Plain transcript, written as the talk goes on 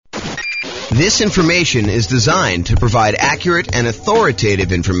This information is designed to provide accurate and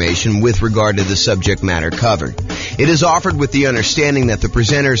authoritative information with regard to the subject matter covered. It is offered with the understanding that the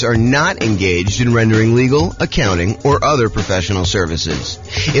presenters are not engaged in rendering legal, accounting, or other professional services.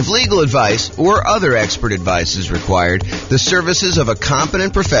 If legal advice or other expert advice is required, the services of a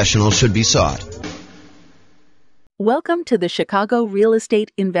competent professional should be sought. Welcome to the Chicago Real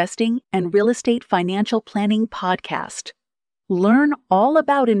Estate Investing and Real Estate Financial Planning Podcast. Learn all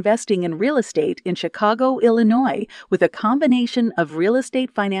about investing in real estate in Chicago, Illinois, with a combination of real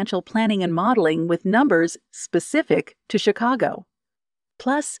estate financial planning and modeling with numbers specific to Chicago.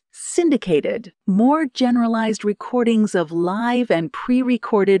 Plus, syndicated, more generalized recordings of live and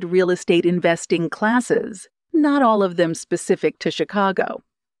pre-recorded real estate investing classes, not all of them specific to Chicago.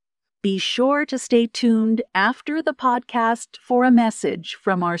 Be sure to stay tuned after the podcast for a message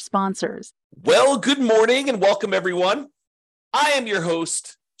from our sponsors. Well, good morning and welcome, everyone. I am your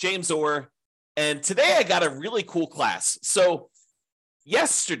host, James Orr, and today I got a really cool class. So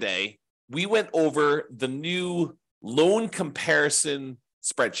yesterday, we went over the new loan comparison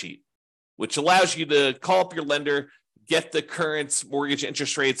spreadsheet, which allows you to call up your lender, get the current mortgage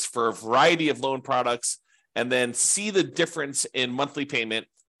interest rates for a variety of loan products, and then see the difference in monthly payment,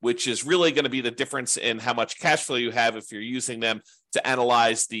 which is really going to be the difference in how much cash flow you have if you're using them to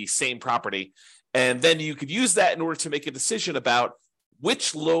analyze the same property. And then you could use that in order to make a decision about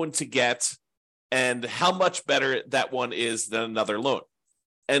which loan to get and how much better that one is than another loan.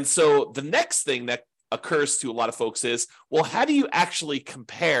 And so the next thing that occurs to a lot of folks is, well, how do you actually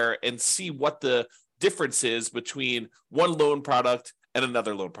compare and see what the difference is between one loan product and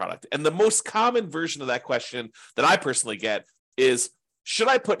another loan product? And the most common version of that question that I personally get is, should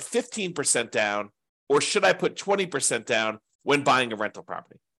I put 15% down or should I put 20% down when buying a rental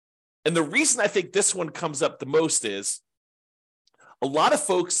property? And the reason I think this one comes up the most is a lot of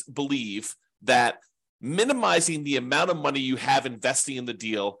folks believe that minimizing the amount of money you have investing in the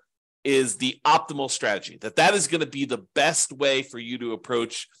deal is the optimal strategy, that is going to be the best way for you to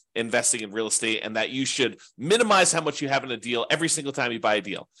approach investing in real estate, and that you should minimize how much you have in a deal every single time you buy a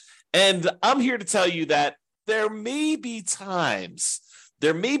deal. And I'm here to tell you that there may be times,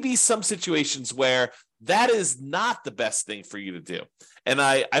 there may be some situations where that is not the best thing for you to do. And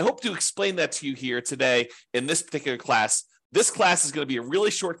I hope to explain that to you here today in this particular class. This class is going to be a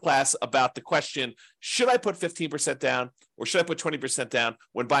really short class about the question, should I put 15% down or should I put 20% down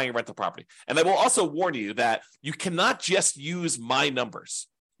when buying a rental property? And I will also warn you that you cannot just use my numbers.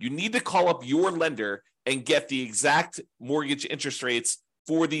 You need to call up your lender and get the exact mortgage interest rates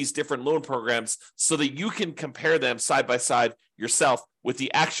for these different loan programs so that you can compare them side by side yourself with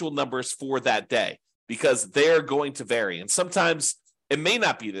the actual numbers for that day, because they're going to vary. And sometimes it may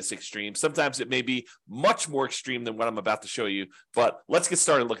not be this extreme. Sometimes it may be much more extreme than what I'm about to show you, but let's get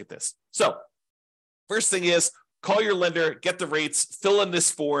started and look at this. So first thing is, call your lender, get the rates, fill in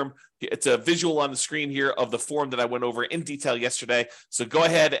this form. It's a visual on the screen here of the form that I went over in detail yesterday. So go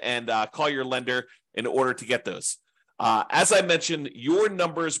ahead and call your lender in order to get those. As I mentioned, your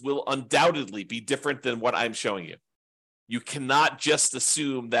numbers will undoubtedly be different than what I'm showing you. You cannot just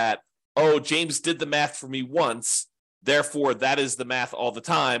assume that, oh, James did the math for me once, therefore that is the math all the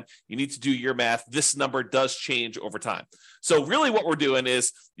time. You need to do your math. This number does change over time. So really what we're doing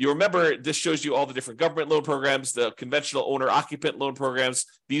is, you remember this shows you all the different government loan programs, the conventional owner-occupant loan programs.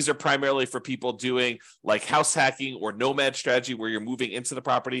 These are primarily for people doing like house hacking or nomad strategy where you're moving into the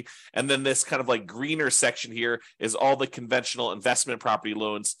property. And then this kind of like greener section here is all the conventional investment property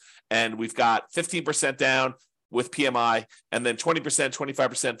loans. And we've got 15% down with PMI, and then 20%,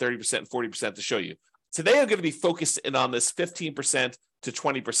 25%, 30%, and 40% to show you. Today, I'm going to be focused in on this 15% to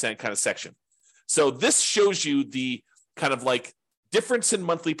 20% kind of section. So this shows you the kind of like difference in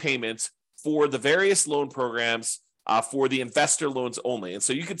monthly payments for the various loan programs for the investor loans only. And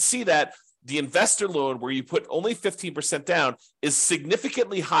so you can see that the investor loan, where you put only 15% down, is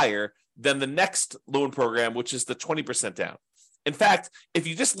significantly higher than the next loan program, which is the 20% down. In fact, if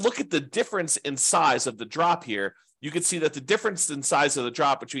you just look at the difference in size of the drop here, you can see that the difference in size of the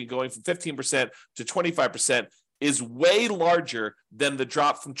drop between going from 15% to 25% is way larger than the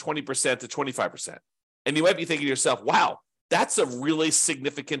drop from 20% to 25%. And you might be thinking to yourself, wow, that's a really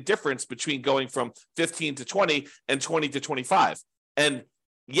significant difference between going from 15 to 20 and 20 to 25. And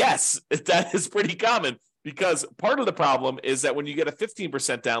yes, that is pretty common, because part of the problem is that when you get a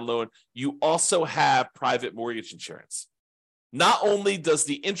 15% down loan, you also have private mortgage insurance. Not only does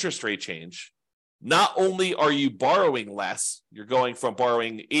the interest rate change, not only are you borrowing less, you're going from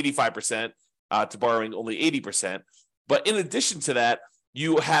borrowing 85% to borrowing only 80%, but in addition to that,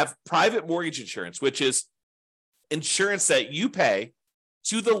 you have private mortgage insurance, which is insurance that you pay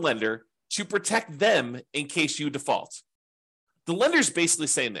to the lender to protect them in case you default. The lender's basically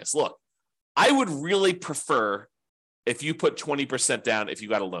saying this, look, I would really prefer if you put 20% down if you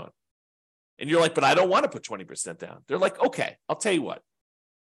got a loan. And you're like, but I don't want to put 20% down. They're like, okay, I'll tell you what.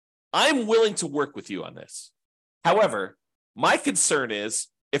 I'm willing to work with you on this. However, my concern is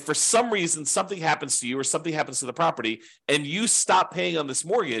if for some reason something happens to you or something happens to the property and you stop paying on this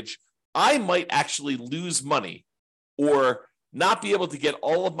mortgage, I might actually lose money or not be able to get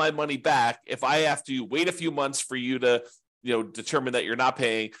all of my money back if I have to wait a few months for you to determine that you're not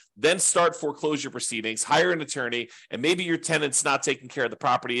paying, then start foreclosure proceedings, hire an attorney, and maybe your tenant's not taking care of the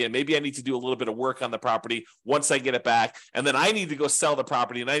property, and maybe I need to do a little bit of work on the property once I get it back, and then I need to go sell the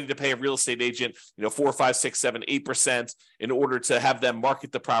property, and I need to pay a real estate agent, 4, 5, 6, 7, 8% in order to have them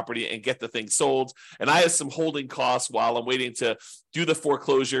market the property and get the thing sold. And I have some holding costs while I'm waiting to do the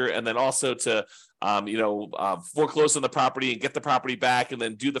foreclosure, and then also to foreclose on the property and get the property back and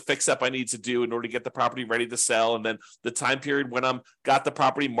then do the fix up I need to do in order to get the property ready to sell. And then the time period when I'm got the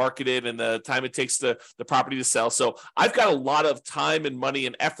property marketed and the time it takes the property to sell. So I've got a lot of time and money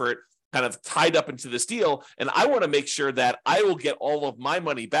and effort kind of tied up into this deal. And I want to make sure that I will get all of my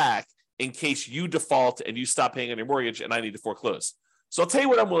money back in case you default and you stop paying on your mortgage and I need to foreclose. So I'll tell you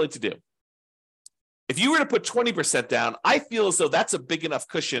what I'm willing to do. If you were to put 20% down, I feel as though that's a big enough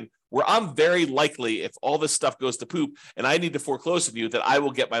cushion where I'm very likely, if all this stuff goes to poop and I need to foreclose on you, that I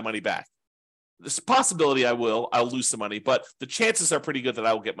will get my money back. There's a possibility I'll lose some money, but the chances are pretty good that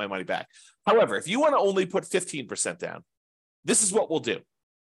I will get my money back. However, if you want to only put 15% down, this is what we'll do.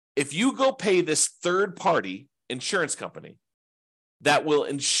 If you go pay this third-party insurance company that will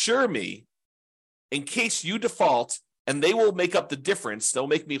insure me in case you default, and they will make up the difference, they'll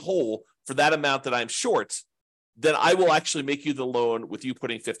make me whole for that amount that I'm short, then I will actually make you the loan with you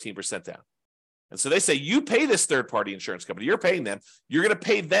putting 15% down. And so they say, you pay this third-party insurance company, you're paying them, you're going to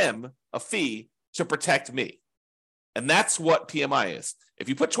pay them a fee to protect me. And that's what PMI is. If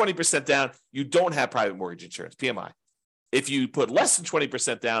you put 20% down, you don't have private mortgage insurance, PMI. If you put less than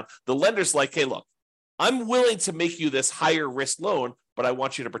 20% down, the lender's like, hey, look, I'm willing to make you this higher risk loan, but I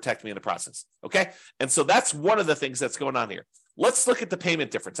want you to protect me in the process, okay? And so that's one of the things that's going on here. Let's look at the payment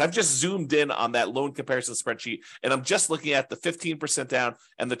difference. I've just zoomed in on that loan comparison spreadsheet, and I'm just looking at the 15% down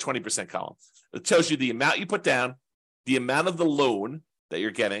and the 20% column. It tells you the amount you put down, the amount of the loan that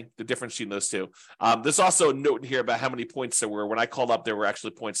you're getting, the difference between those two. There's also a note in here about how many points there were. When I called up, there were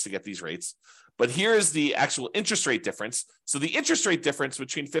actually points to get these rates. But here is the actual interest rate difference. So the interest rate difference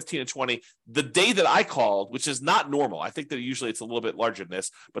between 15 and 20, the day that I called, which is not normal. I think that usually it's a little bit larger than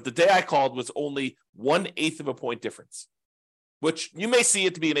this, but the day I called was only 1/8 of a point difference, which you may see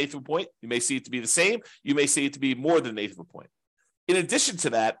it to be 1/8 of a point. You may see it to be the same. You may see it to be more than 1/8 of a point. In addition to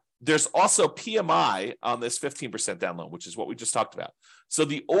that, there's also PMI on this 15% down loan, which is what we just talked about. So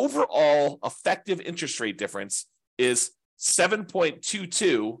the overall effective interest rate difference is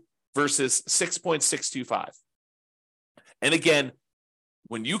 7.22 versus 6.625. And again,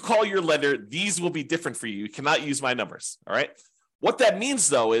 when you call your lender, these will be different for you. You cannot use my numbers, all right? What that means,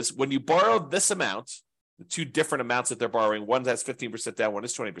 though, is when you borrow this amount, the two different amounts that they're borrowing, one has 15% down, one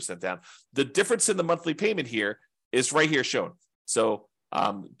is 20% down, the difference in the monthly payment here is right here shown. So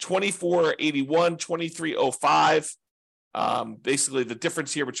 $24.81, $23.05. Basically, the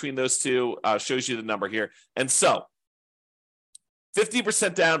difference here between those two shows you the number here. And so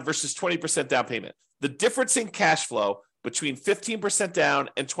 50% down versus 20% down payment. The difference in cash flow between 15% down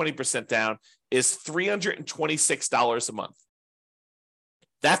and 20% down is $326 a month.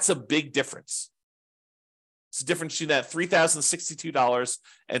 That's a big difference. It's a difference between that $3,062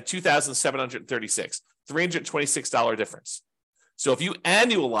 and $2,736, $326 difference. So if you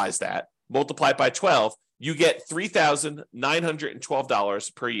annualize that, multiply it by 12, you get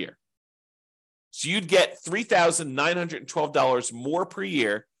 $3,912 per year. So you'd get $3,912 more per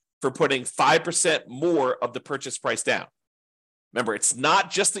year for putting 5% more of the purchase price down. Remember, it's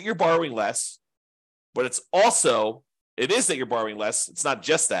not just that you're borrowing less, but it is that you're borrowing less. It's not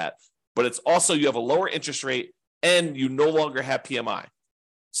just that, but it's also you have a lower interest rate and you no longer have PMI.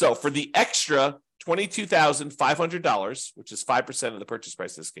 So for the extra $22,500, which is 5% of the purchase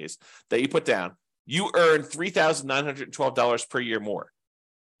price in this case, that you put down, you earn $3,912 per year more,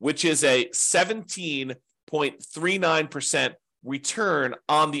 which is a 17.39% return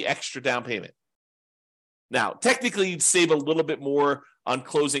on the extra down payment. Now, technically, you'd save a little bit more on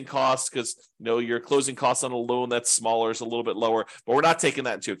closing costs because your closing costs on a loan that's smaller is a little bit lower, but we're not taking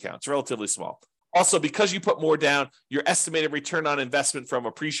that into account. It's relatively small. Also, because you put more down, your estimated return on investment from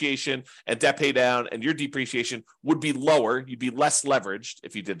appreciation and debt pay down and your depreciation would be lower. You'd be less leveraged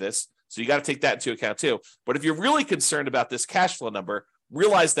if you did this. So you got to take that into account too. But if you're really concerned about this cash flow number,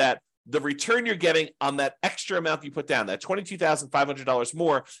 realize that the return you're getting on that extra amount you put down, that $22,500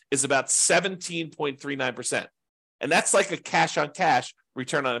 more, is about 17.39%. And that's like a cash on cash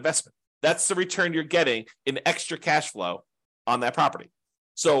return on investment. That's the return you're getting in extra cash flow on that property.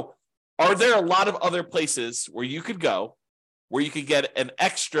 So are there a lot of other places where you could go where you could get an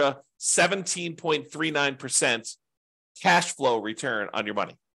extra 17.39% cash flow return on your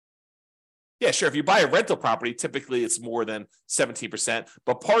money? Yeah, sure. If you buy a rental property, typically it's more than 17%,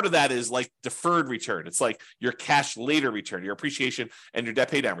 but part of that is like deferred return. It's like your cash later return, your appreciation and your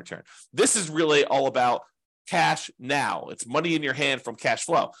debt pay down return. This is really all about cash now. It's money in your hand from cash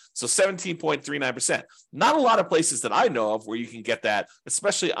flow. So 17.39%. Not a lot of places that I know of where you can get that,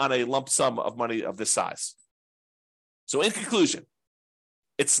 especially on a lump sum of money of this size. So in conclusion,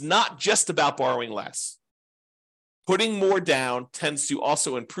 it's not just about borrowing less. Putting more down tends to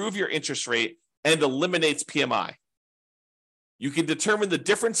also improve your interest rate and eliminates PMI. You can determine the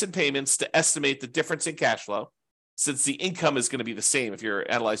difference in payments to estimate the difference in cash flow, since the income is going to be the same if you're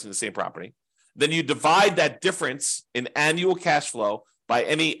analyzing the same property. Then you divide that difference in annual cash flow by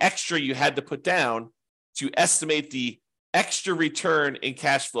any extra you had to put down to estimate the extra return in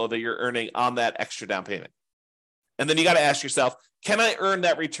cash flow that you're earning on that extra down payment. And then you got to ask yourself, can I earn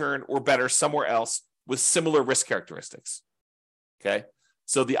that return or better somewhere else with similar risk characteristics? Okay.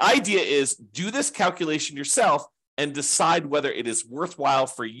 So the idea is do this calculation yourself and decide whether it is worthwhile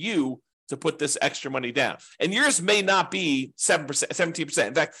for you to put this extra money down. And yours may not be 7%, 17%.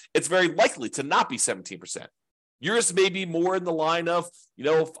 In fact, it's very likely to not be 17%. Yours may be more in the line of,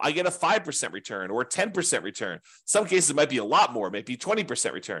 if I get a 5% return or a 10% return. Some cases it might be a lot more, maybe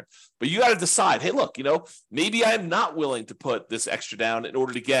 20% return. But you got to decide, hey, look, maybe I'm not willing to put this extra down in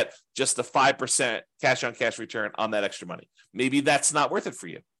order to get just a 5% cash on cash return on that extra money. Maybe that's not worth it for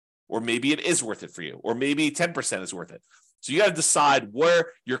you. Or maybe it is worth it for you. Or maybe 10% is worth it. So you got to decide where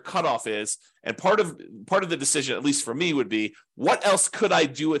your cutoff is. And part of the decision, at least for me, would be what else could I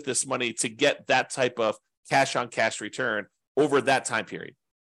do with this money to get that type of cash on cash return over that time period.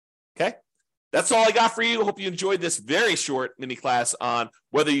 Okay. That's all I got for you. I hope you enjoyed this very short mini class on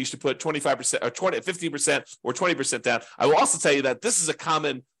whether you should put 25% or 15% or 20% down. I will also tell you that this is a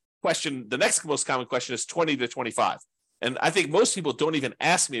common question. The next most common question is 20 to 25. And I think most people don't even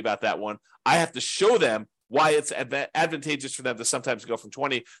ask me about that one. I have to show them why it's advantageous for them to sometimes go from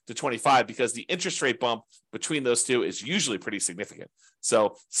 20 to 25 because the interest rate bump between those two is usually pretty significant.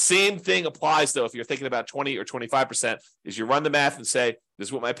 So same thing applies, though, if you're thinking about 20 or 25%, is you run the math and say, this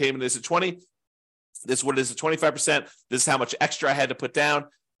is what my payment is at 20, this is what it is at 25%, this is how much extra I had to put down,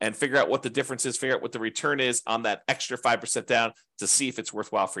 and figure out what the difference is, figure out what the return is on that extra 5% down to see if it's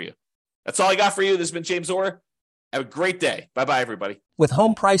worthwhile for you. That's all I got for you. This has been James Orr. Have a great day. Bye-bye, everybody. With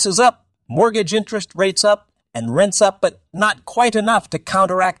home prices up, mortgage interest rates up, and rents up, but not quite enough to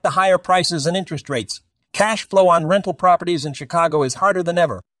counteract the higher prices and interest rates. Cash flow on rental properties in Chicago is harder than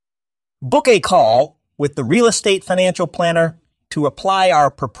ever. Book a call with the Real Estate Financial Planner to apply our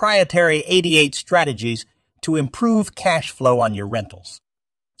proprietary 88 strategies to improve cash flow on your rentals.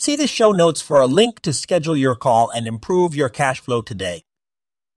 See the show notes for a link to schedule your call and improve your cash flow today.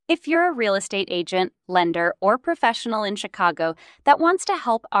 If you're a real estate agent, lender, or professional in Chicago that wants to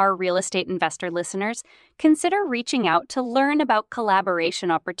help our real estate investor listeners, consider reaching out to learn about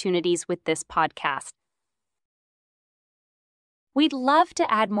collaboration opportunities with this podcast. We'd love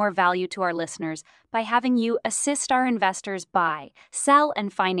to add more value to our listeners by having you assist our investors buy, sell,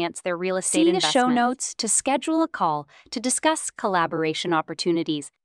 and finance their real estate investments. See the show notes to schedule a call to discuss collaboration opportunities.